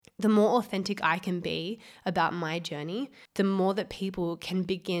the more authentic I can be about my journey, the more that people can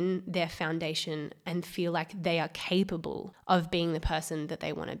begin their foundation and feel like they are capable of being the person that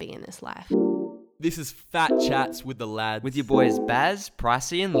they want to be in this life. This is Fat Chats with the lads. With your boys Baz,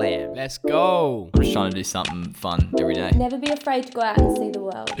 Pricey and Liam. Let's go. I'm just trying to do something fun every day. Never be afraid to go out and see the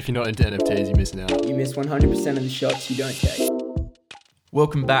world. If you're not into NFTs, you're missing out. You miss 100% of the shots you don't take.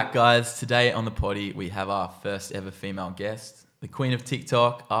 Welcome back, guys. Today on the potty, we have our first ever female guest, the queen of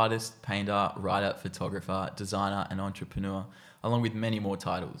TikTok, artist, painter, writer, photographer, designer, and entrepreneur, along with many more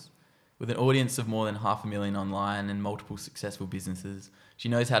titles. With an audience of more than 500,000 online and multiple successful businesses, she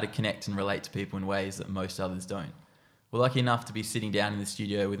knows how to connect and relate to people in ways that most others don't. We're lucky enough to be sitting down in the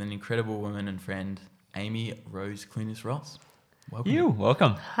studio with an incredible woman and friend, Amy Rose Clunas-Ross. Welcome.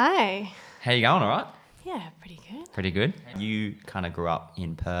 Welcome. Hi. How you going, all right? Yeah, pretty good. Pretty good. You kind of grew up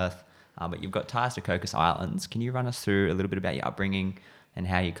in Perth, but you've got ties to Cocos Islands. Can you run us through a little bit about your upbringing and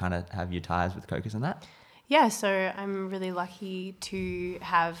how you kind of have your ties with Cocos and that? Yeah, so I'm really lucky to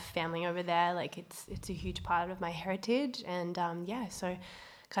have family over there. Like it's a huge part of my heritage, and so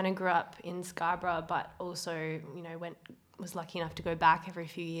kind of grew up in Scarborough, but also was lucky enough to go back every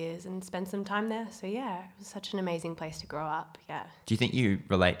few years and spend some time there. So yeah, it was such an amazing place to grow up. Yeah. Do you think you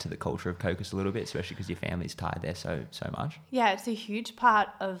relate to the culture of Cocos a little bit, especially because your family's tied there so much? Yeah, it's a huge part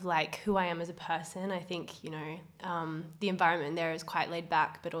of like who I am as a person. I think the environment there is quite laid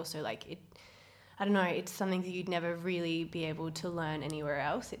back, but also I don't know, it's something that you'd never really be able to learn anywhere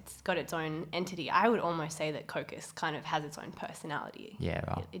else. It's got its own entity. I would almost say that Cocos kind of has its own personality. Yeah,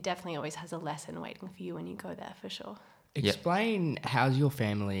 right. It definitely always has a lesson waiting for you when you go there, for sure. Explain how's your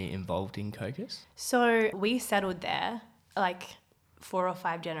family involved in Cocos? So we settled there like 4 or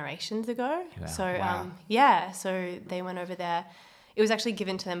 5 generations ago. Wow. So so they went over there. It was actually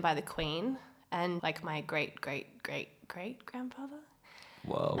given to them by the Queen and like my great grandfather.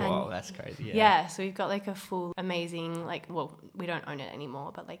 Whoa, that's crazy. Yeah, so we've got like a full amazing, we don't own it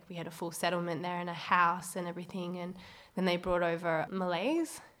anymore, but like we had a full settlement there and a house and everything. And then they brought over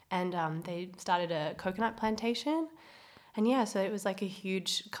Malays and they started a coconut plantation. And yeah, so it was like a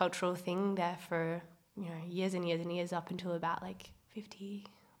huge cultural thing there for, years and years and years up until about like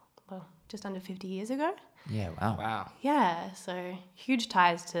just under 50 years ago. Yeah, wow. Yeah, so huge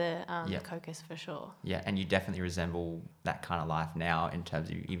ties to Cocos for sure. Yeah, and you definitely resemble that kind of life now in terms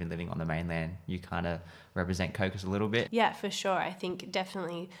of even living on the mainland. You kind of represent Cocos a little bit. Yeah, for sure. I think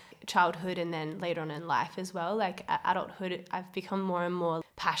definitely childhood and then later on in life as well. Like adulthood, I've become more and more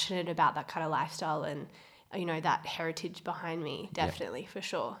passionate about that kind of lifestyle and, that heritage behind me, definitely, for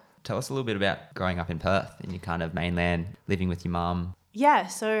sure. Tell us a little bit about growing up in Perth in your kind of mainland, living with your mum. Yeah,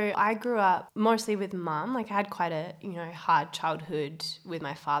 so I grew up mostly with mum. Like I had quite a, hard childhood with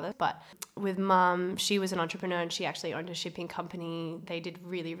my father, but with mum, she was an entrepreneur and she actually owned a shipping company. They did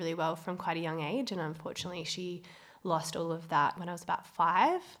really, really well from quite a young age, and unfortunately she lost all of that when I was about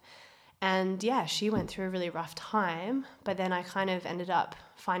 5. And yeah, she went through a really rough time, but then I kind of ended up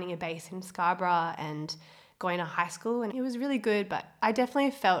finding a base in Scarborough and going to high school, and it was really good, but I definitely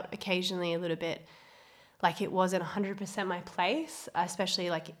felt occasionally a little bit like it wasn't 100% my place,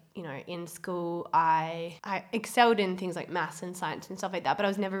 especially in school, I excelled in things like maths and science and stuff like that, but I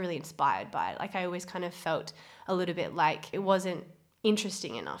was never really inspired by it. Like I always kind of felt a little bit like it wasn't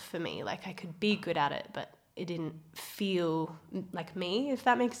interesting enough for me. Like I could be good at it, but it didn't feel like me, if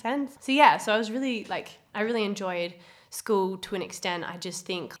that makes sense. So yeah, so I was really I really enjoyed school to an extent. I just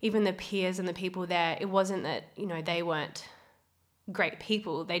think even the peers and the people there, it wasn't that, they weren't great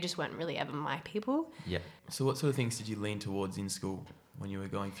people, they just weren't really ever my people. Yeah. So what sort of things did you lean towards in school when you were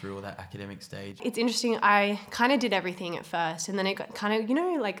going through all that academic stage? It's interesting. I kind of did everything at first, and then it got kind of,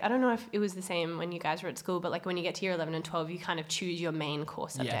 I don't know if it was the same when you guys were at school, but when you get to year 11 and 12, you kind of choose your main core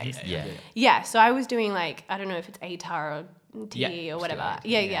subjects. Yeah. So I was doing I don't know if it's ATAR or TE or whatever.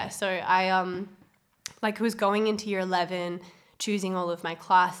 Yeah. So I was going into year 11, choosing all of my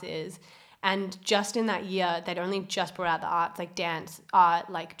classes. And just in that year, they'd only just brought out the arts, like dance, art,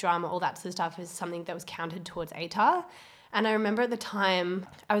 like drama, all that sort of stuff is something that was counted towards ATAR. And I remember at the time,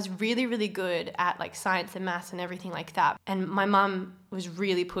 I was really, really good at science and maths and everything like that. And my mum was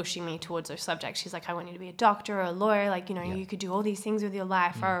really pushing me towards those subjects. She's like, I want you to be a doctor or a lawyer. You could do all these things with your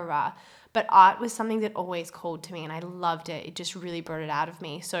life, But art was something that always called to me, and I loved it. It just really brought it out of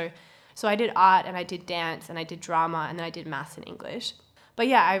me. So I did art, and I did dance, and I did drama, and then I did maths and English. But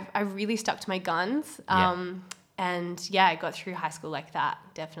yeah, I really stuck to my guns. And yeah, I got through high school like that.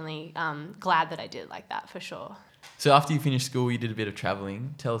 Definitely glad that I did like that, for sure. So after you finished school, you did a bit of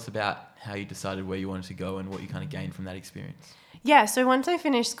traveling. Tell us about how you decided where you wanted to go and what you kind of gained from that experience. Yeah, so once I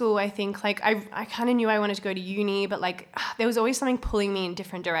finished school, I think like I kind of knew I wanted to go to uni, but like there was always something pulling me in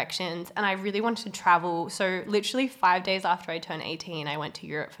different directions, and I really wanted to travel. So literally 5 days after I turned 18, I went to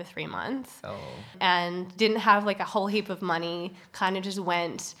Europe for 3 months and didn't have like a whole heap of money, kind of just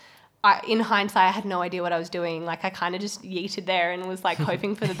went. In hindsight, I had no idea what I was doing. Like I kind of just yeeted there and was like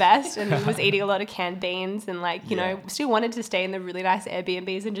hoping for the best, and was eating a lot of canned beans and like, you know, still wanted to stay in the really nice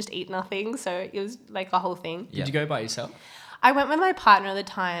Airbnbs and just eat nothing. So it was like a whole thing. Did you go by yourself? I went with my partner at the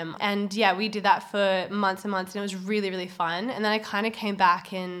time, and yeah, we did that for months and months, and it was really, really fun. And then I kind of came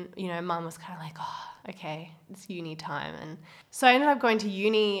back and, you know, mum was kind of like, oh, okay, it's uni time. And so I ended up going to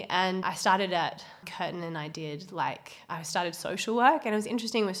uni, and I started at Curtin, and I started social work. And it was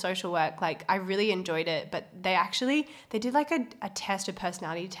interesting with social work, like I really enjoyed it, but they did like a test, a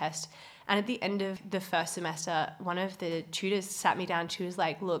personality test. And at the end of the first semester, one of the tutors sat me down. She was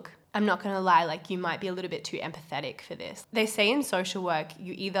like, look, I'm not going to lie, like you might be a little bit too empathetic for this. They say in social work,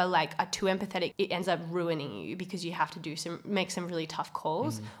 you either like are too empathetic, it ends up ruining you because you have to make some really tough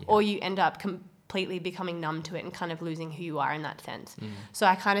calls, or you end up completely becoming numb to it and kind of losing who you are in that sense. So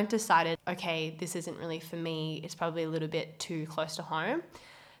I kind of decided, okay, this isn't really for me. It's probably a little bit too close to home.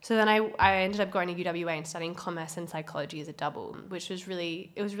 So then I ended up going to UWA and studying commerce and psychology as a double, which was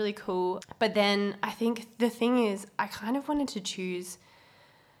really cool. But then I think the thing is, I kind of wanted to choose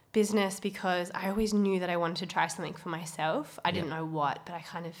business because I always knew that I wanted to try something for myself. I didn't know what, but I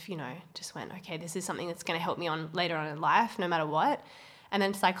kind of, you know, just went, okay, this is something that's going to help me on later on in life, no matter what. And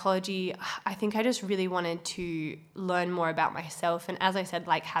then psychology, I think I just really wanted to learn more about myself. And as I said,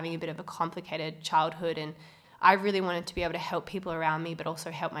 like having a bit of a complicated childhood, and I really wanted to be able to help people around me, but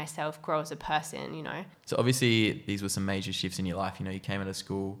also help myself grow as a person, you know. So obviously these were some major shifts in your life. You know, you came out of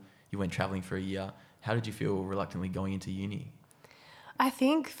school, you went traveling for a year. How did you feel reluctantly going into uni? I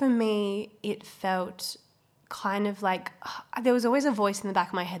think for me, it felt kind of like there was always a voice in the back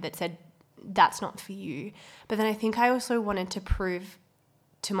of my head that said, that's not for you. But then I think I also wanted to prove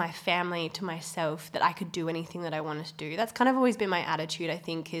to my family, to myself, that I could do anything that I wanted to do. That's kind of always been my attitude, I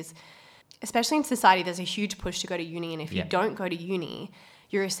think, is especially in society, there's a huge push to go to uni. And if you don't go to uni,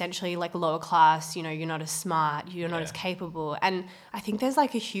 you're essentially like lower class, you know, you're not as smart, you're not as capable. And I think there's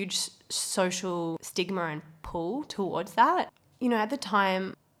like a huge social stigma and pull towards that. You know, at the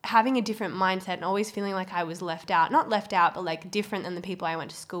time, having a different mindset and always feeling like I was left out, not left out, but like different than the people I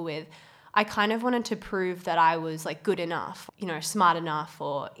went to school with, I kind of wanted to prove that I was like good enough, you know, smart enough,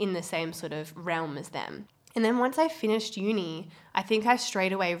 or in the same sort of realm as them. And then once I finished uni, I think I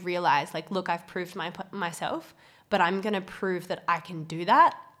straight away realized like, look, I've proved myself, but I'm going to prove that I can do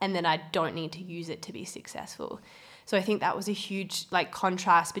that and that I don't need to use it to be successful. So I think that was a huge like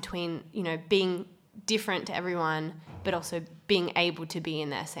contrast between, you know, being different to everyone, but also being able to be in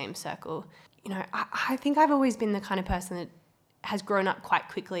their same circle. You know, I think I've always been the kind of person that has grown up quite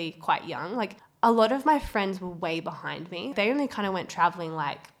quickly, quite young. Like a lot of my friends were way behind me. They only kind of went traveling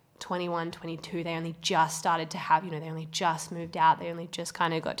like 21, 22. They only just started to have, you know, they only just moved out. They only just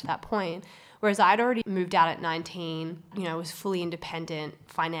kind of got to that point. Whereas I'd already moved out at 19, you know, was fully independent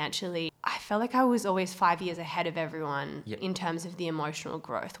financially. I felt like I was always 5 years ahead of everyone in terms of the emotional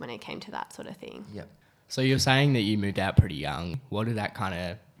growth when it came to that sort of thing. So you're saying that you moved out pretty young. What did that kind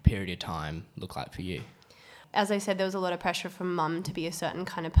of period of time look like for you? As I said, there was a lot of pressure from mum to be a certain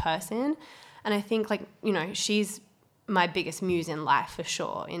kind of person. And I think like, you know, she's my biggest muse in life for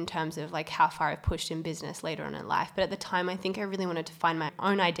sure, in terms of like how far I've pushed in business later on in life. But at the time, I think I really wanted to find my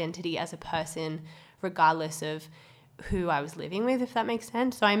own identity as a person, regardless of who I was living with, if that makes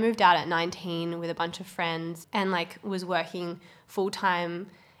sense. So I moved out at 19 with a bunch of friends and like was working full-time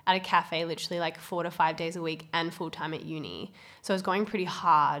at a cafe literally like 4 to 5 days a week and full-time at uni. So I was going pretty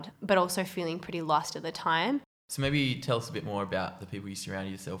hard, but also feeling pretty lost at the time. So maybe tell us a bit more about the people you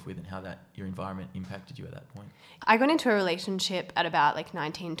surrounded yourself with and how that your environment impacted you at that point. I got into a relationship at about like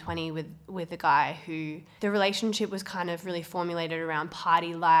 19, 20 with a guy who the relationship was kind of really formulated around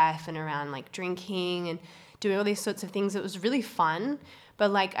party life and around like drinking and doing all these sorts of things. It was really fun,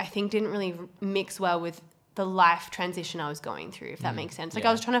 but like I think didn't really mix well with the life transition I was going through, if that makes sense. Like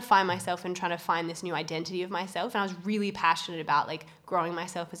I was trying to find myself and trying to find this new identity of myself, and I was really passionate about like growing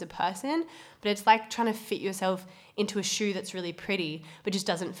myself as a person, but it's like trying to fit yourself into a shoe that's really pretty but just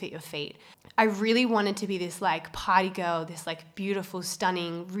doesn't fit your feet. I really wanted to be this like party girl, this like beautiful,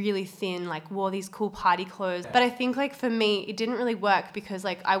 stunning, really thin, like wore these cool party clothes. But I think like for me, it didn't really work because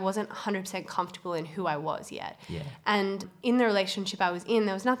like I wasn't 100% comfortable in who I was yet. And in the relationship I was in,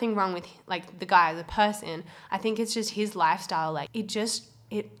 there was nothing wrong with like the guy as a person. I think it's just his lifestyle. Like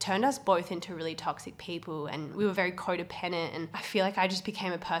it turned us both into really toxic people, and we were very codependent, and I feel like I just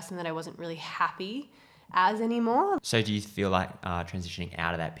became a person that I wasn't really happy as anymore. So do you feel like transitioning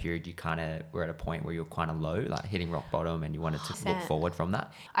out of that period, you kind of were at a point where you're kind of low, like hitting rock bottom, and you wanted to look 100%. forward from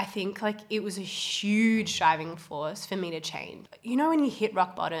that? I think like it was a huge driving force for me to change. You know, when you hit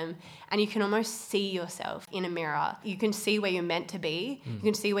rock bottom and you can almost see yourself in a mirror, you can see where you're meant to be, you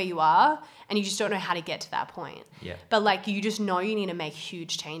can see where you are, and you just don't know how to get to that point. Yeah. But like you just know you need to make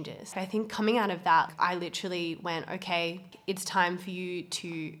huge changes. I think coming out of that, I literally went, okay, it's time for you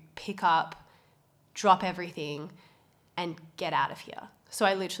to pick up, drop everything and get out of here. So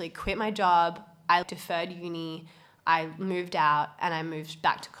I literally quit my job. I deferred uni. I moved out and I moved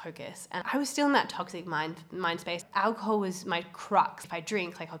back to Cocos. And I was still in that toxic mind space. Alcohol was my crux. If I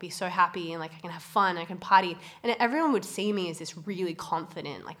drink, like I'll be so happy and like I can have fun, I can party. And everyone would see me as this really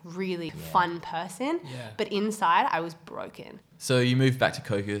confident, like really fun person. Yeah. But inside I was broken. So you moved back to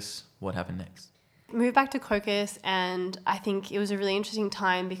Cocos. What happened next? Moved back to Cocos, and I think it was a really interesting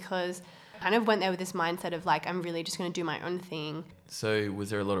time because I kind of went there with this mindset of like, I'm really just going to do my own thing. So was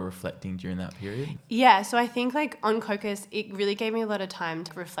there a lot of reflecting during that period? Yeah, so I think like on Cocos, it really gave me a lot of time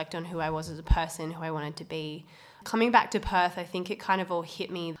to reflect on who I was as a person, who I wanted to be. Coming back to Perth, I think it kind of all hit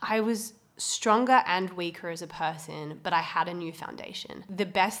me. I was stronger and weaker as a person, but I had a new foundation. The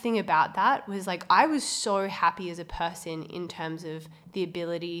best thing about that was like, I was so happy as a person in terms of the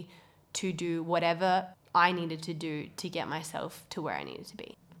ability to do whatever I needed to do to get myself to where I needed to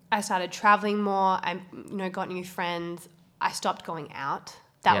be. I started traveling more. I, got new friends. I stopped going out.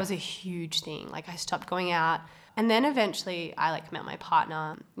 That was a huge thing. Like I stopped going out. And then eventually I like met my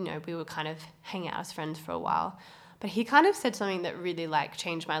partner. We were kind of hanging out as friends for a while. But he kind of said something that really like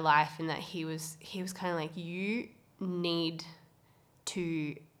changed my life, in that he was kind of like, you need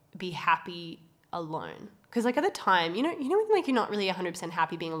to be happy alone. Because like at the time, when like you're not really 100%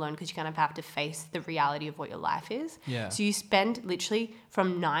 happy being alone because you kind of have to face the reality of what your life is. Yeah. So you spend literally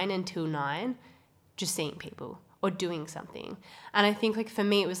from 9 until 9 just seeing people or doing something. And I think like for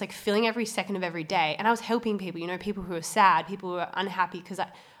me, it was like filling every second of every day. And I was helping people, people who were sad, people who were unhappy, because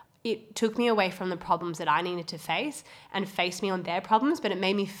it took me away from the problems that I needed to face and face me on their problems, but it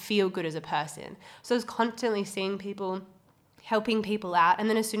made me feel good as a person. So I was constantly seeing people, helping people out, and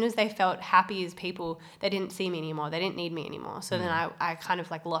then as soon as they felt happy as people, they didn't see me anymore, they didn't need me anymore. So then I kind of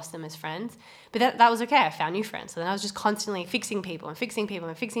like lost them as friends, but that was okay. I found new friends. So then I was just constantly fixing people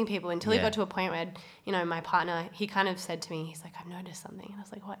until it got to a point where my partner, he kind of said to me, he's like, I've noticed something. And I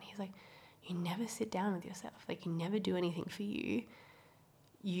was like, what? And he's like, you never sit down with yourself, like you never do anything for you.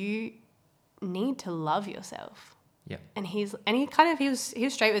 You need to love yourself. Yeah. And he was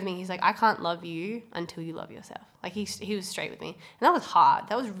straight with me. He's like, I can't love you until you love yourself. Like he was straight with me. And that was hard.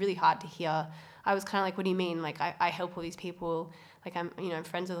 That was really hard to hear. I was kind of like, what do you mean? Like I help all these people. Like I'm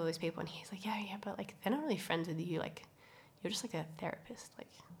friends with all these people. And he's like, yeah, but like they're not really friends with you. Like you're just like a therapist. Like,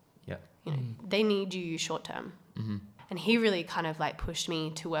 Yeah. they need you short term. Mm-hmm. And he really kind of like pushed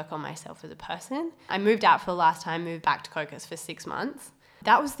me to work on myself as a person. I moved out for the last time, moved back to Cocos for 6 months.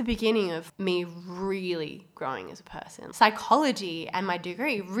 That was the beginning of me really growing as a person. Psychology and my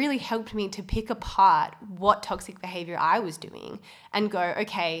degree really helped me to pick apart what toxic behavior I was doing and go,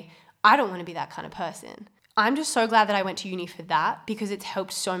 okay, I don't want to be that kind of person. I'm just so glad that I went to uni for that, because it's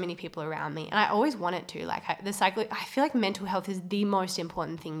helped so many people around me. And I always wanted to. Like I feel like mental health is the most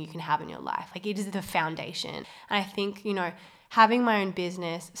important thing you can have in your life. Like it is the foundation. And I think, having my own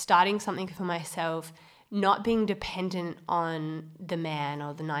business, starting something for myself, not being dependent on the man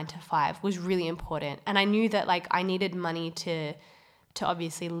or the 9 to 5 was really important. And I knew that like I needed money to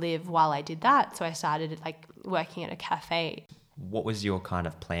obviously live while I did that. So I started like working at a cafe. What was your kind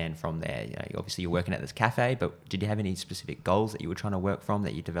of plan from there? Obviously you're working at this cafe, but did you have any specific goals that you were trying to work from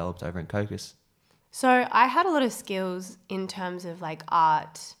that you developed over in Cocos? So I had a lot of skills in terms of like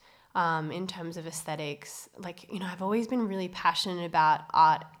art, in terms of aesthetics. Like, I've always been really passionate about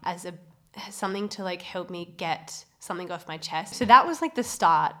art as something to like help me get something off my chest. So that was like the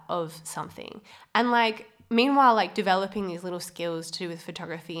start of something. And like meanwhile, like developing these little skills to do with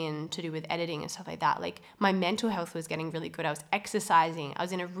photography and to do with editing and stuff like that, like my mental health was getting really good. I was exercising. I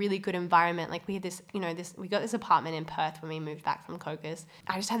was in a really good environment. Like we had this, we got this apartment in Perth when we moved back from Cocos.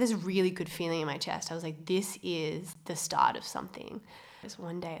 I just had this really good feeling in my chest. I was like, this is the start of something. Just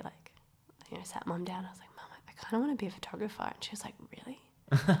one day, like, I sat Mum down. I was like, Mum, I kind of want to be a photographer. And she was like, really?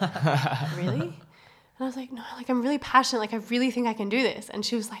 Really? And I was like, no, like I'm really passionate. Like I really think I can do this. And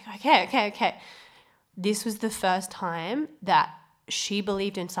she was like, okay. This was the first time that she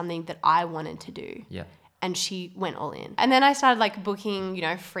believed in something that I wanted to do. Yeah. And she went all in. And then I started like booking,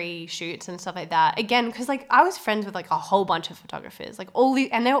 free shoots and stuff like that. Again, because like I was friends with like a whole bunch of photographers, like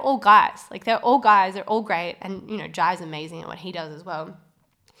and they were all guys. Like they're all guys, they're all great. And, Jai's amazing at what he does as well.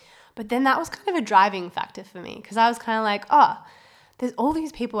 But then that was kind of a driving factor for me because I was kind of like, oh, there's all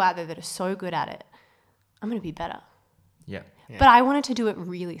these people out there that are so good at it. I'm going to be better. Yeah. But I wanted to do it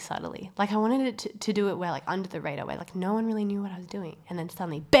really subtly. Like I wanted it to do it where like under the radar, where like no one really knew what I was doing. And then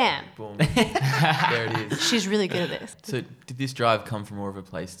suddenly, bam, Boom. There it is. she's really good at this. So did this drive come from more of a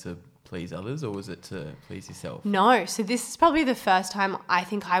place to please others, or was it to please yourself? No. So this is probably the first time I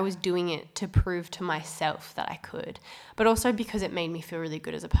think I was doing it to prove to myself that I could, but also because it made me feel really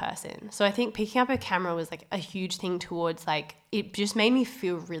good as a person. So I think picking up a camera was like a huge thing towards like, it just made me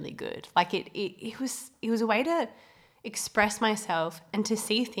feel really good. Like it was a way to express myself and to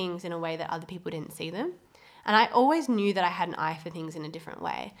see things in a way that other people didn't see them. And I always knew that I had an eye for things in a different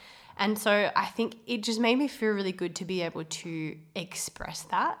way. And so I think it just made me feel really good to be able to express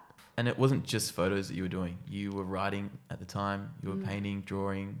that. And it wasn't just photos that you were doing. You were writing at the time, you were painting,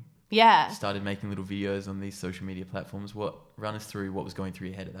 drawing, Yeah. started making little videos on these social media platforms. Run us through what was going through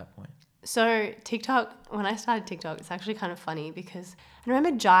your head at that point. So TikTok, when I started TikTok, it's actually kind of funny because I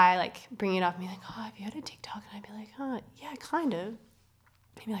remember Jai like bringing it up and being like, oh, have you heard of TikTok? And I'd be like, oh, yeah, kind of.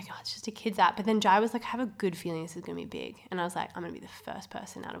 He'd be like, oh, it's just a kid's app. But then Jai was like, I have a good feeling this is going to be big. And I was like, I'm going to be the first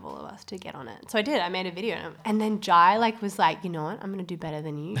person out of all of us to get on it. So I did. I made a video. And then Jai like was like, you know what? I'm going to do better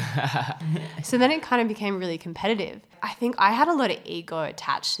than you. So then it kind of became really competitive. I think I had a lot of ego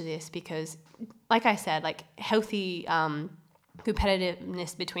attached to this because, like I said, like healthy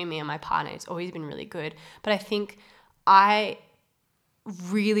competitiveness between me and my partner has always been really good. But I think I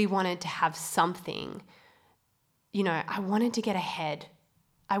really wanted to have something, you know, I wanted to get ahead.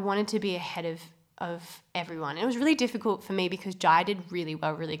 I wanted to be ahead of everyone. It was really difficult for me because Jai did really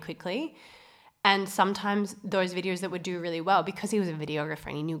well really quickly. And sometimes those videos that would do really well, because he was a videographer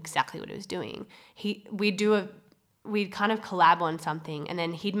and he knew exactly what he was doing, we'd kind of collab on something and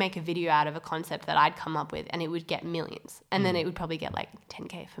then he'd make a video out of a concept that I'd come up with and it would get millions. And then it would probably get like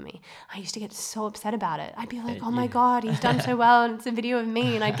 10K for me. I used to get so upset about it. I'd be like, oh my God, he's done so well and it's a video of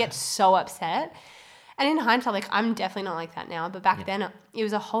me. And I'd get so upset. And in hindsight, like I'm definitely not like that now. But back then it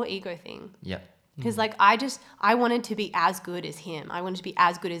was a whole ego thing. Yep. Because like I wanted to be as good as him. I wanted to be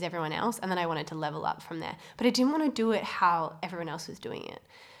as good as everyone else. And then I wanted to level up from there. But I didn't want to do it how everyone else was doing it.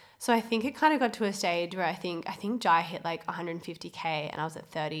 So I think it kind of got to a stage where I think Jai hit like 150K and I was at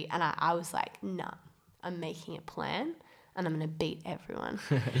 30 and I was like, nah, I'm making a plan and I'm going to beat everyone.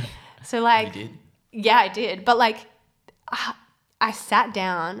 So like, You did? Yeah, I did. But like, I sat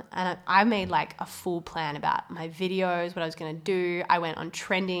down and I made like a full plan about my videos, what I was going to do. I went on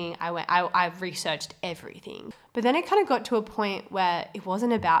trending. I researched everything. But then it kind of got to a point where it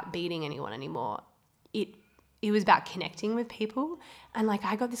wasn't about beating anyone anymore. It was about connecting with people. And like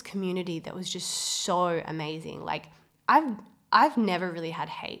I got this community that was just so amazing. Like I've never really had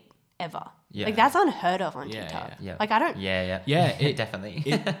hate ever. Yeah. Like that's unheard of on Yeah, TikTok. Yeah. Like I don't. Yeah. Yeah, Definitely.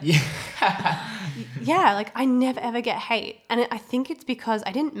 Yeah, like I never ever get hate. And I think it's because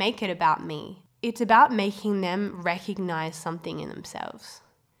I didn't make it about me. It's about making them recognize something in themselves.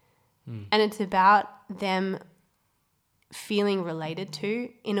 And it's about them feeling related to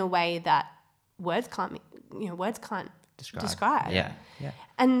in a way that words can't describe. Yeah.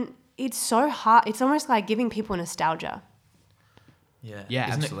 And it's so hard. It's almost like giving people nostalgia. Yeah. Yeah,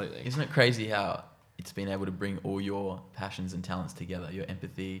 Isn't absolutely. Isn't it crazy how it's been able to bring all your passions and talents together? Your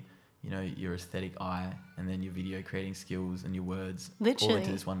empathy, you know, your aesthetic eye, and then your video creating skills and your words all Literally.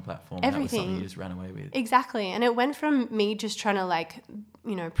 into this one platform. That was something Everything. you just ran away with. Exactly. And it went from me just trying to like,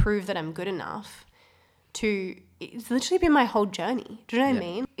 you know, prove that I'm good enough to it's literally been my whole journey. Do you know what I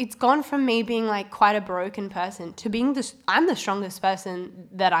mean? It's gone from me being like quite a broken person to being I'm the strongest person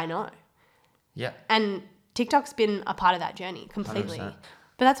that I know. Yeah. And TikTok's been a part of that journey completely. 100%.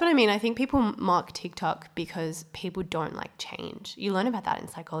 But that's what I mean. I think people mock TikTok because people don't like change. You learn about that in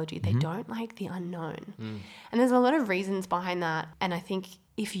psychology. They don't like the unknown. And there's a lot of reasons behind that. And I think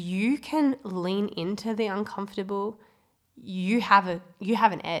if you can lean into the uncomfortable, you have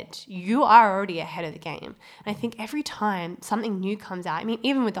an edge. You are already ahead of the game. And I think every time something new comes out, I mean,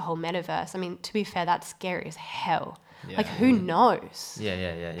 even with the whole metaverse, I mean, to be fair, that's scary as hell. Like who knows?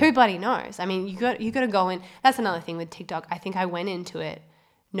 Yeah. Who bloody knows? I mean, you got to go in. That's another thing with TikTok. I think I went into it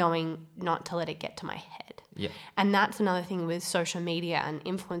knowing not to let it get to my head. Yeah. And that's another thing with social media and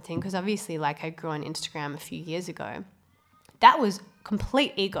influencing, because obviously like I grew on Instagram a few years ago. That was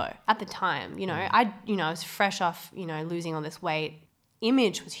complete ego at the time. You know, I was fresh off, you know, losing all this weight.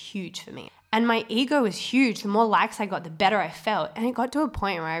 Image was huge for me. And my ego was huge. The more likes I got, the better I felt. And it got to a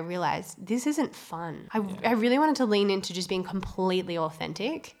point where I realized this isn't fun. I really wanted to lean into just being completely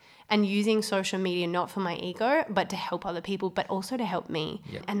authentic and using social media not for my ego, but to help other people, but also to help me.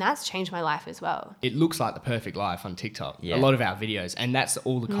 Yep. And that's changed my life as well. It looks like the perfect life on TikTok. Yeah. A lot of our videos, and that's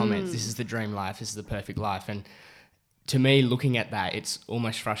all the comments. This is the dream life. This is the perfect life. And to me, looking at that, it's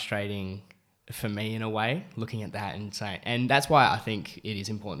almost frustrating for me in a way, looking at that and saying, and that's why I think it is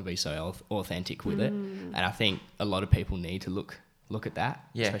important to be so authentic with it. And I think a lot of people need to look at that,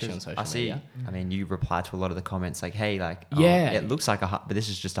 Yeah, especially on 'cause social I see. media. I mean, you reply to a lot of the comments like, "Hey, like, Yeah. it looks like but this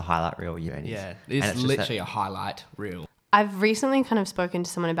is just a highlight reel." Yeah, and it's just literally a highlight reel. I've recently kind of spoken to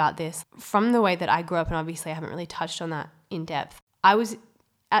someone about this from the way that I grew up, and obviously I haven't really touched on that in depth. I was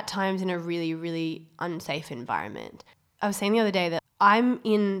at times in a really, really unsafe environment. I was saying the other day that I'm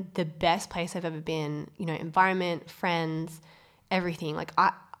in the best place I've ever been, environment, friends, everything. Like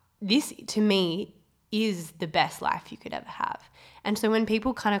this to me is the best life you could ever have. And so when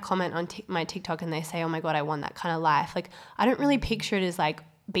people kind of comment on my TikTok and they say, "Oh my God, I want that kind of life," like I don't really picture it as like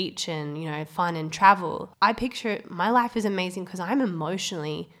beach and, fun and travel. I picture my life is amazing because I'm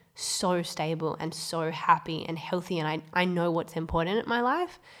emotionally so stable and so happy and healthy, and I know what's important in my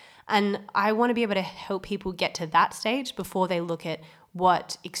life. And I want to be able to help people get to that stage before they look at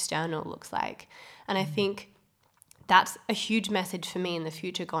what external looks like. And I think that's a huge message for me in the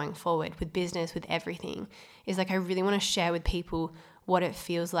future going forward with business, with everything, is like I really want to share with people what it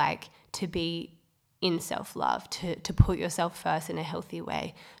feels like to be in self-love, to put yourself first in a healthy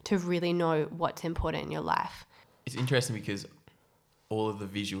way, to really know what's important in your life. It's interesting because all of the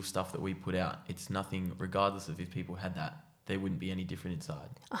visual stuff that we put out, it's nothing, regardless of if people had that, they wouldn't be any different inside.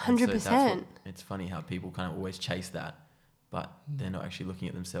 100%. It's funny how people kind of always chase that, but they're not actually looking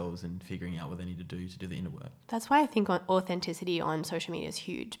at themselves and figuring out what they need to do the inner work. That's why I think authenticity on social media is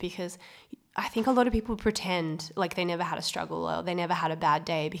huge, because I think a lot of people pretend like they never had a struggle or they never had a bad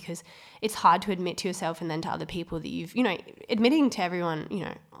day, because it's hard to admit to yourself and then to other people that you've, admitting to everyone,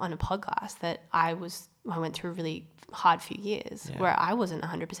 on a podcast that I went through a really hard few years where I wasn't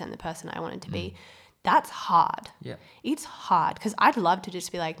 100% the person I wanted to be. That's hard. Yeah. It's hard because I'd love to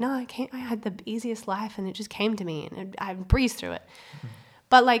just be like, no, I can't. I had the easiest life and it just came to me and I breezed through it.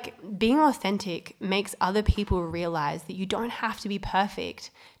 But like being authentic makes other people realize that you don't have to be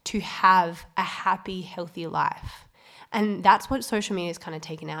perfect to have a happy, healthy life. And that's what social media is kind of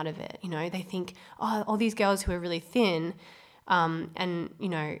taken out of it. They think, oh, all these girls who are really thin and,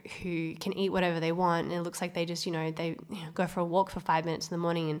 who can eat whatever they want. And it looks like they just, they go for a walk for 5 minutes in the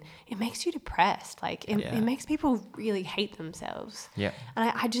morning, and it makes you depressed. Like it makes people really hate themselves. Yeah.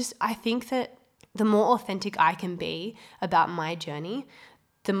 And I think that the more authentic I can be about my journey,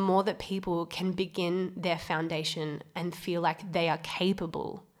 the more that people can begin their foundation and feel like they are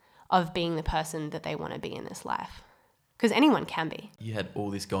capable of being the person that they want to be in this life. Because anyone can be. You had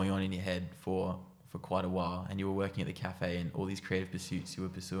all this going on in your head for quite a while, and you were working at the cafe and all these creative pursuits you were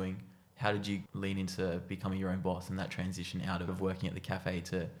pursuing. How did you lean into becoming your own boss and that transition out of working at the cafe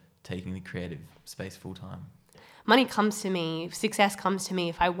to taking the creative space full time? Money comes to me, success comes to me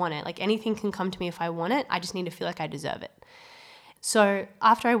if I want it. Like anything can come to me if I want it. I just need to feel like I deserve it. So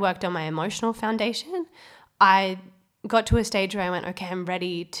after I worked on my emotional foundation, I got to a stage where I went, okay, I'm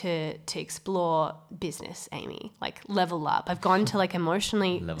ready to explore business, Amy, like level up. I've gone to like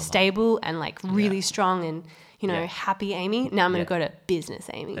emotionally stable and like really strong and, happy Amy. Now I'm going to go to business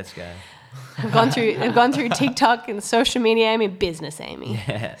Amy. Let's go. I've gone through TikTok and social media Amy, business Amy.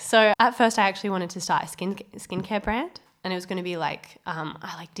 Yeah. So at first I actually wanted to start a skincare brand. And it was going to be like,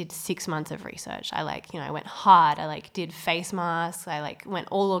 I did 6 months of research. I went hard. I did face masks. I went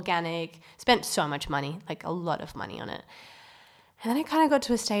all organic, spent so much money, like a lot of money on it. And then I kind of got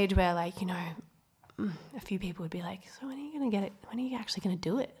to a stage where a few people would be like, so when are you going to get it? When are you actually going to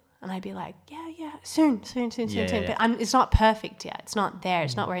do it? And I'd be like, yeah, soon. Yeah. But it's not perfect yet. It's not there.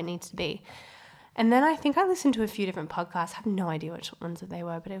 It's not where it needs to be. And then I think I listened to a few different podcasts. I have no idea which ones that they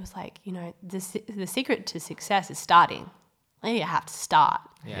were, but it was like, the secret to success is starting. You have to start.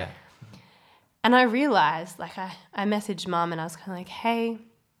 Yeah. And I realized, I messaged Mum and I was kind of like, hey,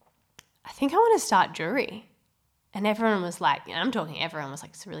 I think I want to start jewelry. And everyone was like, everyone was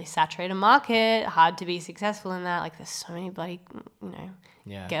like, it's a really saturated market, hard to be successful in that. Like there's so many bloody,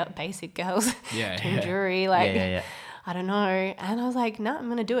 basic girls doing jewelry. I don't know. And I was like, no, I'm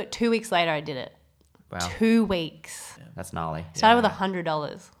going to do it. 2 weeks later, I did it. Wow. 2 weeks. That's gnarly. Started with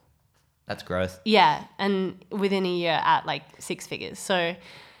 $100. That's growth. Yeah. And within a year at 6 figures. So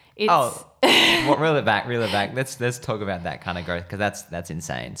it's... Reel it back. Let's talk about that kind of growth, because that's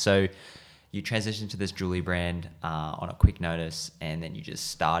insane. So you transitioned to this jewelry brand on a quick notice, and then you just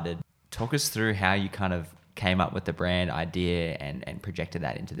started. Talk us through how you kind of came up with the brand idea and projected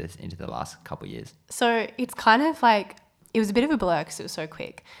that into the last couple of years. So it's kind of it was a bit of a blur because it was so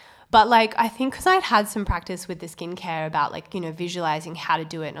quick. But like, I think because I'd had some practice with the skincare about like, you know, visualizing how to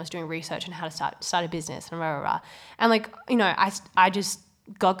do it, and I was doing research on how to start a business and rah, rah, rah. And like, you know, I just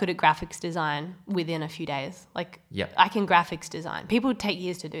got good at graphics design within a few days. Like, Yep. I can graphics design. People take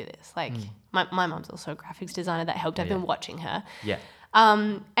years to do this. Like, my mom's also a graphics designer that helped. I've been watching her. Yeah.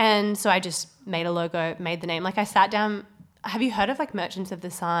 And so I just made a logo, made the name. Like, I sat down. Have you heard of like Merchants of the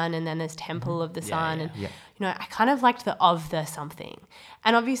Sun, and then there's Temple of the Sun, and yeah. you know, I kind of liked the something.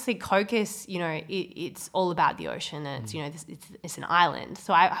 And obviously Cocos, you know, it's all about the ocean, and it's, you know, it's an island.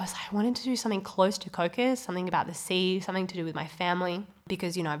 So I was like, I wanted to do something close to Cocos, something about the sea, something to do with my family,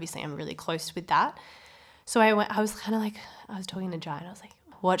 because, you know, obviously I'm really close with that. So I was kind of like, I was talking to Jai, and I was like,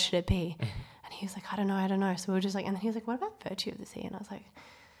 what should it be? And he was like, I don't know. So we were just like, and then he was like, what about Virtue of the Sea? And I was like,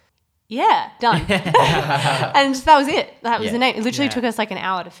 yeah, done. And that was it. That was the name. It literally took us like an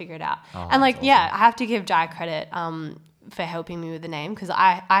hour to figure it out. And like, awesome. I have to give Jai credit for helping me with the name, because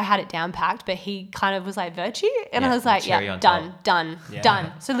I had it down packed, but he kind of was like, Virtue? And I was like, done.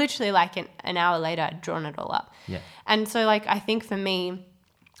 So literally like an hour later, I'd drawn it all up. Yeah. And so like, I think for me,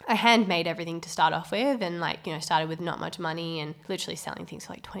 I handmade everything to start off with, and like, you know, started with not much money and literally selling things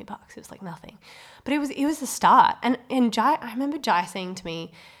for like $20. It was like nothing. But it was the start. And Jai, I remember Jai saying to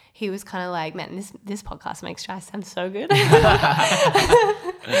me, he was kind of like, man, this podcast makes Jai sound so good. But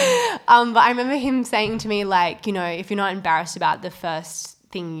I remember him saying to me, like, you know, if you're not embarrassed about the first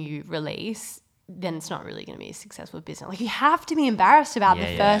thing you release, then it's not really going to be a successful business. Like, you have to be embarrassed about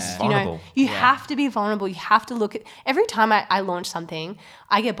the first, you know, you have to be vulnerable. You have to look at, every time I launch something,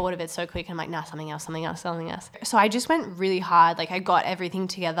 I get bored of it so quick. And I'm like, nah, something else. So I just went really hard. Like, I got everything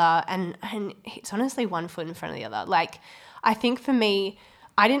together, and it's honestly one foot in front of the other. Like, I think for me,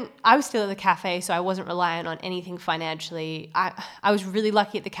 I was still at the cafe, so I wasn't reliant on anything financially. I was really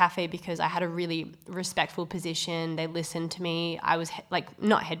lucky at the cafe because I had a really respectful position. They listened to me. I was like,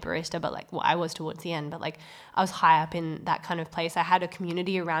 not head barista, but like, well, I was towards the end, but like, I was high up in that kind of place. I had a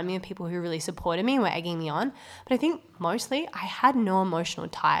community around me of people who really supported me and were egging me on. But I think mostly I had no emotional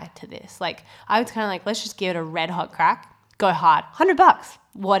tie to this. Like, I was kind of like, let's just give it a red hot crack, go hard, $100.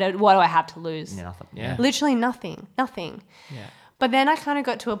 What do I have to lose? Nothing. Yeah. Literally nothing. Yeah. But then I kind of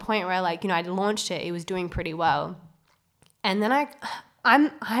got to a point where, like, you know, I'd launched it. It was doing pretty well. And then I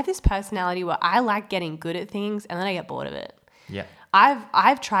have this personality where I like getting good at things, and then I get bored of it. Yeah.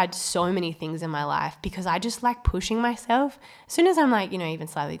 I've tried so many things in my life because I just like pushing myself. As soon as I'm like, you know, even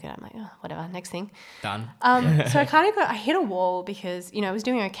slightly good, I'm like, oh, whatever, next thing. Done. So I hit a wall because, you know, I was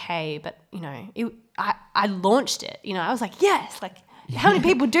doing okay, but, you know, I launched it. You know, I was like, yes, like, how many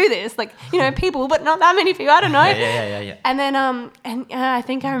people do this? Like, you know, people, but not that many people. I don't know. Yeah. And then, and I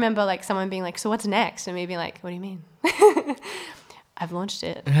think I remember like someone being like, so what's next? And me being like, what do you mean? I've launched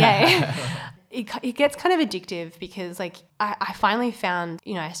it. Yay. It gets kind of addictive because like I finally found,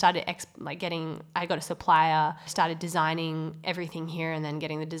 you know, I started I got a supplier, started designing everything here, and then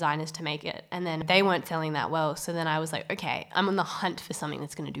getting the designers to make it. And then they weren't selling that well. So then I was like, okay, I'm on the hunt for something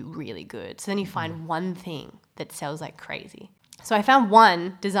that's going to do really good. So then you find one thing that sells like crazy. So I found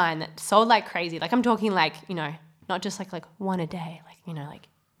one design that sold like crazy. Like, I'm talking like, you know, not just like one a day, like, you know, like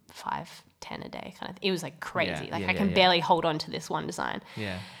 5, 10 a day kind of. It was like crazy. I can barely hold on to this one design.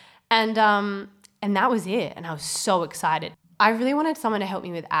 Yeah. And that was it. And I was so excited. I really wanted someone to help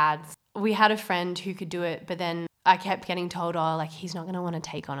me with ads. We had a friend who could do it, but then I kept getting told, oh, like, he's not going to want to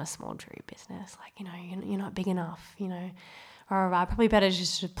take on a small jewelry business. Like, you know, you're not big enough, you know, or probably better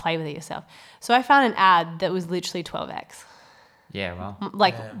just to play with it yourself. So I found an ad that was literally 12x. Yeah, well.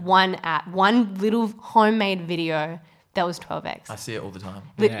 Like one little homemade video that was 12x. I see it all the time.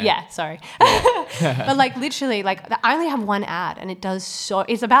 Sorry. But like literally, like I only have one ad and it does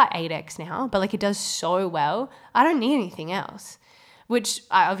it's about 8x now, but like it does so well. I don't need anything else, which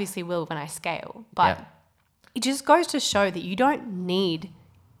I obviously will when I scale. But it just goes to show that you don't need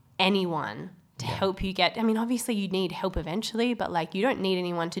anyone to help you get, I mean, obviously you need help eventually, but like you don't need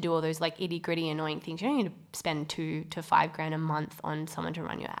anyone to do all those like itty gritty annoying things. You don't need to spend $2,000 to $5,000 a month on someone to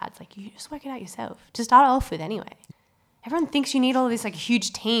run your ads. Like, you just work it out yourself to start off with anyway. Everyone thinks you need all this like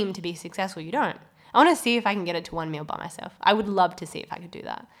huge team to be successful. You don't. I want to see if I can get it to 1 mil by myself. I would love to see if I could do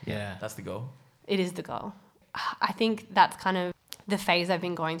that. Yeah. That's the goal. It is the goal. I think that's kind of the phase I've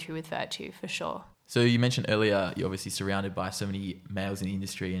been going through with Virtue for sure. So you mentioned earlier, you're obviously surrounded by so many males in the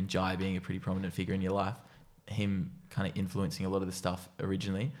industry, and Jai being a pretty prominent figure in your life, him kind of influencing a lot of the stuff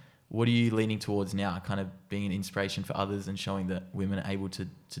originally. What are you leaning towards now, kind of being an inspiration for others and showing that women are able to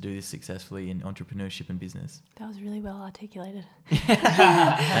do this successfully in entrepreneurship and business? That was really well articulated.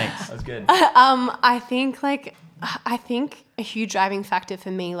 Thanks. That's good. I think like I think a huge driving factor for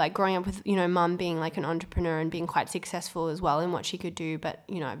me, like growing up with, mum being like an entrepreneur and being quite successful as well in what she could do, but,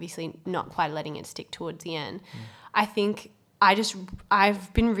 obviously not quite letting it stick towards the end. I think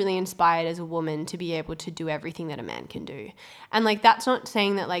I've been really inspired as a woman to be able to do everything that a man can do. And like, that's not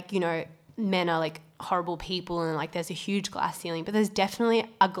saying that like, men are like horrible people and like there's a huge glass ceiling, but there's definitely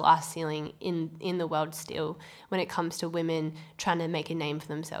a glass ceiling in the world still when it comes to women trying to make a name for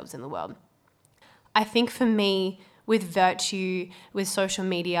themselves in the world. I think for me, with Virtue, with social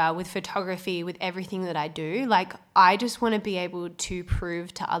media, with photography, with everything that I do, like I just want to be able to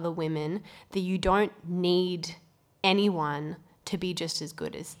prove to other women that you don't need anyone to be just as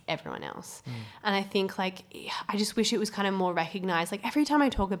good as everyone else. And I think like, I just wish it was kind of more recognized. Like every time I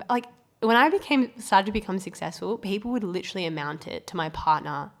talk about, like when I started to become successful, people would literally amount it to my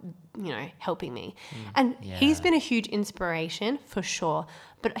partner, helping me. And he's been a huge inspiration for sure,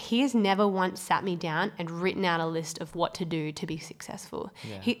 but he has never once sat me down and written out a list of what to do to be successful.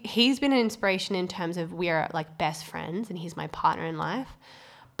 Yeah. He's been an inspiration in terms of we're like best friends and he's my partner in life.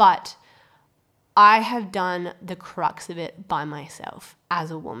 But I have done the crux of it by myself as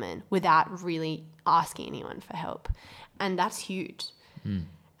a woman without really asking anyone for help. And that's huge.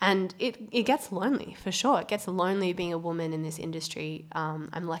 And it gets lonely, for sure. It gets lonely being a woman in this industry.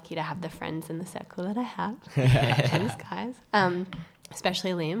 I'm lucky to have the friends in the circle that I have. Thanks, guys.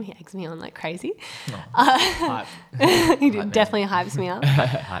 Especially Liam. He eggs me on like crazy. Hype. He definitely hypes me up.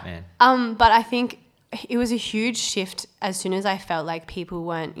 Hype man. But I think it was a huge shift as soon as I felt like people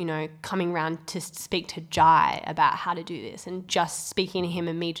weren't, coming around to speak to Jai about how to do this and just speaking to him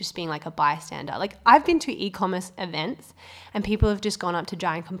and me just being like a bystander. Like I've been to e-commerce events and people have just gone up to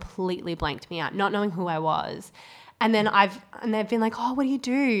Jai and completely blanked me out, not knowing who I was. And then they've been like, oh, what do you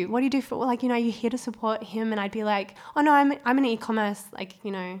do? What do you do for, like, you're here to support him? And I'd be like, oh no, I'm an e-commerce, like,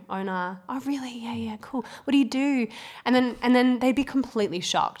 owner. Oh really? Yeah, cool. What do you do? And then they'd be completely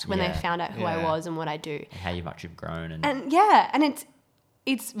shocked when they found out who I was and what I do. And how much you've grown. And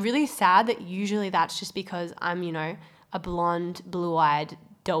it's really sad that usually that's just because I'm, a blonde, blue-eyed,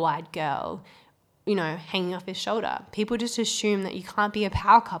 doe-eyed girl, hanging off his shoulder. People just assume that you can't be a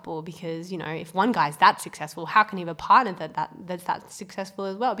power couple because, if one guy's that successful, how can he have a partner that's that successful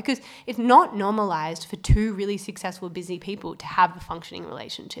as well? Because it's not normalized for two really successful, busy people to have a functioning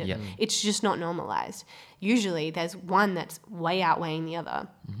relationship. Yep. It's just not normalized. Usually there's one that's way outweighing the other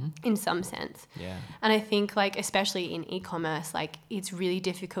in some sense. Yeah. And I think like, especially in e-commerce, like it's really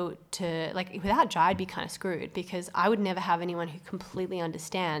difficult to, like without Jai, I'd be kind of screwed because I would never have anyone who completely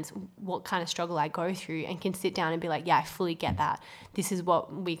understands what kind of struggle I go through and can sit down and be like, yeah, I fully get that. This is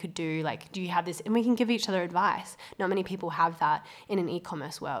what we could do. Like, do you have this? And we can give each other advice. Not many people have that in an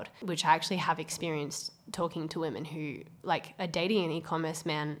e-commerce world, which I actually have experienced talking to women who like are dating an e-commerce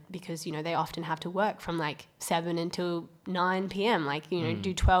man because, they often have to work from like 7 until 9 p.m. Like,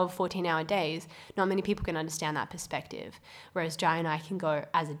 do 12, 14-hour days. Not many people can understand that perspective. Whereas Jai and I can go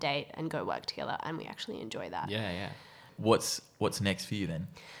as a date and go work together and we actually enjoy that. Yeah. What's next for you then?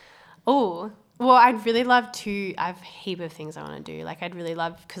 Oh, well, I'd really love to, I have a heap of things I want to do. Like I'd really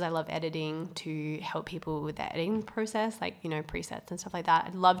love, because I love editing, to help people with the editing process, like, presets and stuff like that.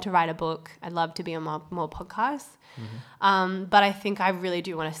 I'd love to write a book. I'd love to be on more podcasts. But I think I really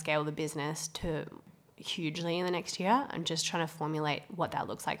do want to scale the business to hugely in the next year. I'm just trying to formulate what that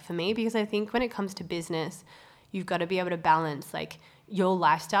looks like for me, because I think when it comes to business, you've got to be able to balance like your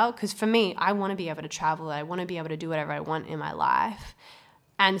lifestyle. Because for me, I want to be able to travel. I want to be able to do whatever I want in my life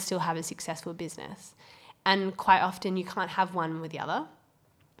and still have a successful business. And quite often you can't have one with the other.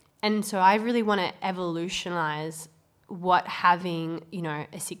 And so I really want to evolutionize what having, a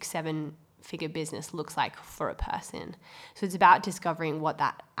 6-7 figure business looks like for a person. So it's about discovering what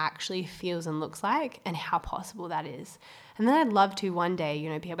that actually feels and looks like and how possible that is. And then I'd love to one day,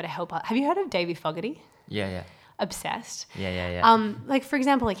 be able to help out. Have you heard of Davey Fogarty? Yeah. Obsessed. Yeah. Like for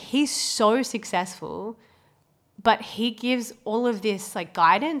example, like he's so successful, but he gives all of this like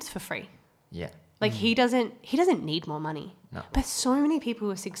guidance for free. Yeah. Like he doesn't need more money. No. But so many people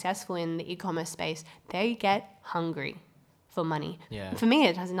who are successful in the e-commerce space, they get hungry for money. Yeah. For me,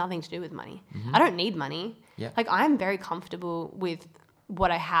 it has nothing to do with money. I don't need money. Yeah. Like I'm very comfortable with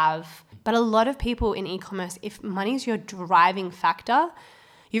what I have. But a lot of people in e-commerce, if money is your driving factor,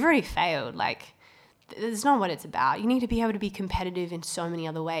 you've already failed. Like it's not what it's about. You need to be able to be competitive in so many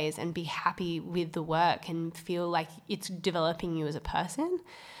other ways and be happy with the work and feel like it's developing you as a person.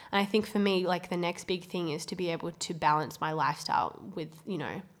 And I think for me, like the next big thing is to be able to balance my lifestyle with,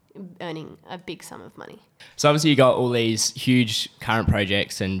 earning a big sum of money. So obviously you got all these huge current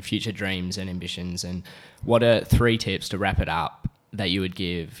projects and future dreams and ambitions. And what are 3 tips to wrap it up that you would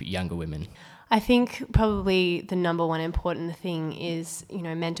give younger women? I think probably the number one important thing is,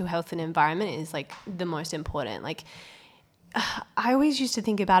 mental health and environment is like the most important. Like, I always used to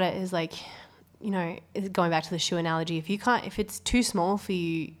think about it as like, going back to the shoe analogy, if it's too small for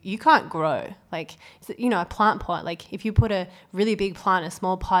you, you can't grow. Like, a plant pot, like if you put a really big plant in a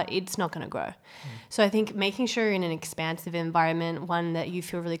small pot, it's not going to grow. So I think making sure you're in an expansive environment, one that you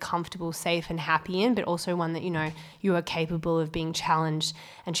feel really comfortable, safe and happy in, but also one that, you are capable of being challenged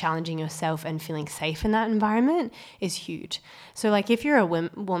and challenging yourself and feeling safe in that environment is huge. So like if you're a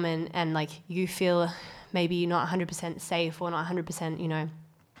woman and like you feel maybe you're not 100% safe or not 100%,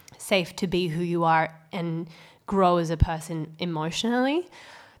 safe to be who you are and grow as a person emotionally,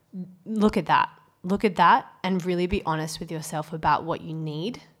 look at that and really be honest with yourself about what you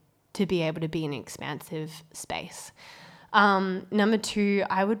need to be able to be in an expansive space. Number 2,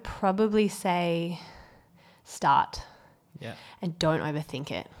 I would probably say start. Yeah. And don't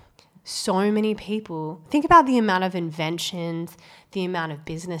overthink it. So many people, think about the amount of inventions, the amount of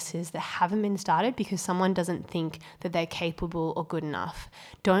businesses that haven't been started because someone doesn't think that they're capable or good enough.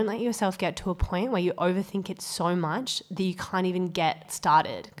 Don't let yourself get to a point where you overthink it so much that you can't even get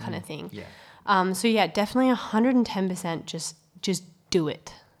started, kind of thing. Yeah. So yeah, definitely 110% just do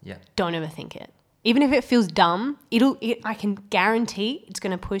it. Yeah. Don't overthink it. Even if it feels dumb, I can guarantee it's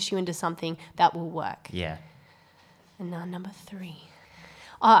going to push you into something that will work. Yeah. And now number 3.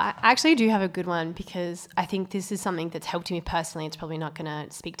 I actually do have a good one because I think this is something that's helped me personally. It's probably not going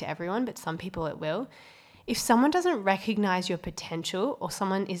to speak to everyone, but some people it will. If someone doesn't recognize your potential or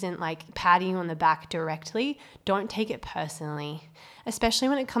someone isn't like patting you on the back directly, don't take it personally, especially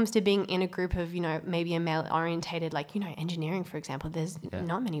when it comes to being in a group of, maybe a male orientated, like, engineering, for example, there's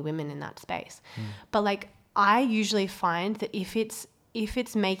not many women in that space. But like, I usually find that if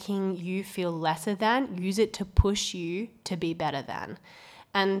it's making you feel lesser than, use it to push you to be better than.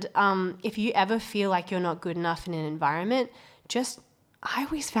 And if you ever feel like you're not good enough in an environment, I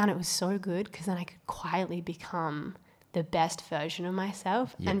always found it was so good because then I could quietly become the best version of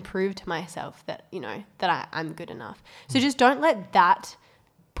myself and prove to myself that, that I'm good enough. So just don't let that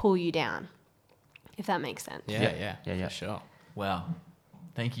pull you down, if that makes sense. Yeah, for sure. Wow.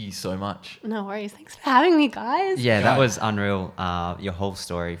 Thank you so much. No worries. Thanks for having me, guys. Yeah, that was unreal. Your whole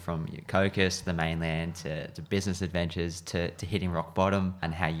story from your Cocos to the mainland to business adventures to hitting rock bottom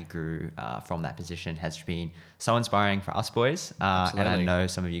and how you grew from that position has been so inspiring for us boys. And I know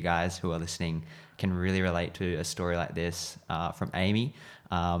some of you guys who are listening can really relate to a story like this from Amy.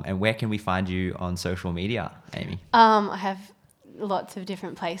 And where can we find you on social media, Amy? I have lots of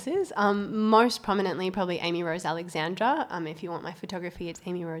different places. Most prominently, probably Amy Rose Alexandra. If you want my photography, it's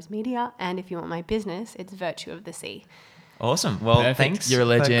Amy Rose Media. And if you want my business, it's Virtue of the Sea. Awesome. Well, Perfect. thanks You're a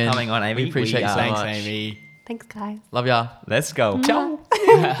legend. for coming on, Amy. We appreciate you so Thanks, much. Amy. Thanks, guys. Love ya. Let's go. Ciao.